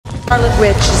Scarlet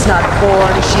Witch is not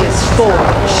born, she is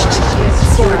forged.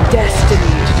 Your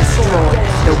destiny to destroy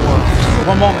the world.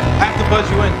 One moment, I have to buzz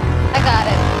you in. I got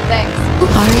it, thanks. Who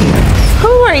are you?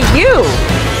 Who are you?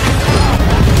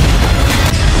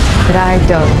 But I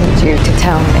don't need you to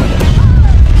tell me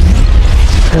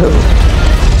who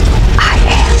I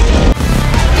am.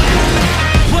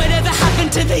 Whatever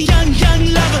happened to the young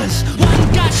lovers? One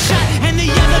got shot and the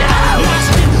other got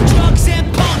lost in drugs and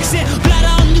punks and blood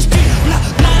on the street, blood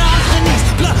on the knees,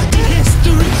 bloody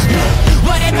history.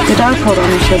 The Darkhold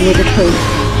only showed me the truth.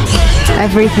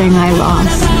 Everything I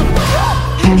lost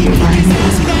can be burned.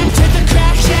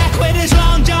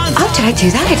 Oh, did I do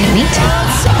that? I didn't mean to.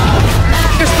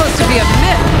 You're supposed to be a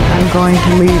myth. I'm going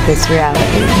to leave this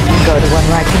reality and go to one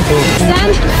where I can be.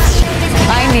 Sam?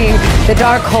 I need the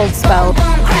Darkhold spell.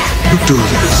 You do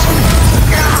this,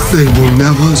 they will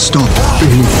never stop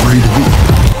being afraid of you.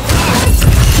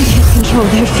 I can't control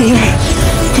their fear,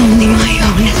 only my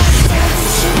own.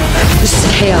 This is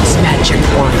chaos magic,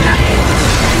 Wanda.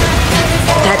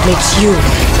 That makes you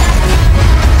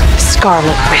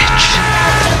Scarlet Witch.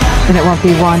 And it won't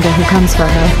be Wanda who comes for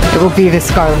her. It will be the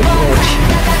Scarlet Witch.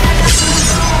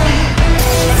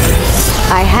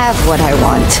 I have what I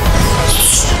want.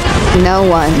 No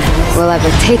one will ever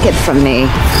take it from me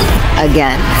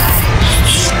again.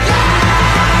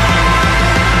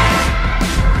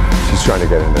 She's trying to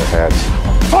get in their heads.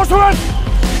 Sorceress!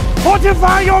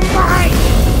 Fortify your mind!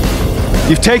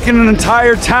 You've taken an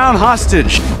entire town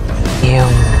hostage. You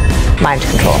mind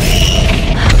control.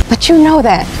 But you know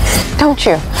that, don't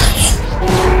you?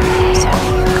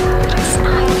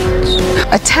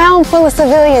 A town full of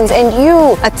civilians and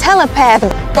you, a telepath,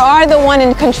 are the one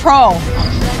in control.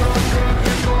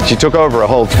 She took over a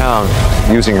whole town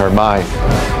using her mind.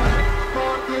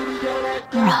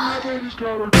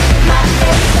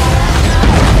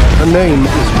 Her name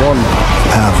is Wanda.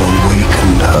 Have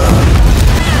awakened her.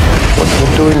 What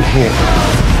you're doing here,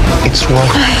 it's wrong.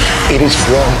 It is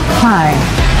wrong. Hi.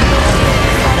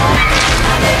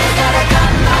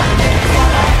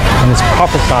 And it's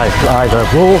prophesied to either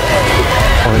rule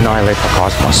or annihilate the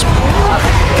cosmos.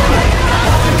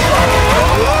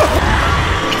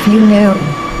 If you knew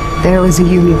there was a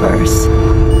universe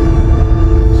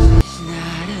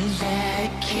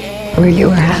where you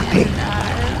were happy,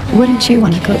 wouldn't you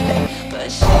want to go there?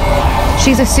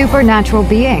 She's a supernatural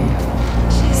being.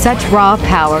 Such raw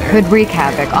power could wreak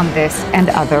havoc on this and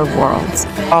other worlds.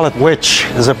 Scarlet Witch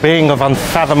is a being of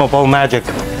unfathomable magic.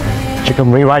 She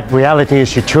can rewrite reality as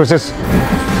she chooses.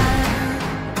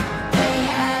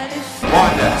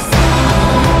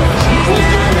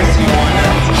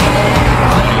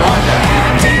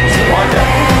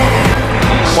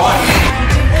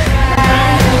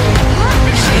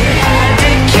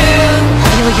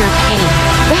 Your pain.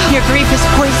 Your grief is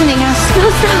poisoning us. No,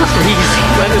 stop. Please,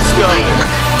 let us go.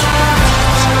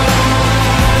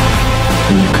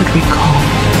 You could recall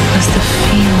was the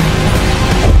feeling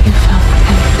you felt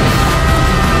empty,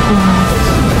 lost,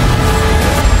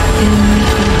 in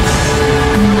nothingness.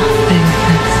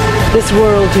 This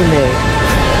world you made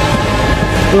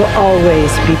will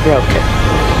always be broken.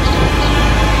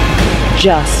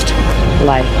 Just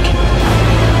like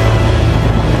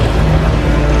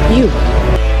you.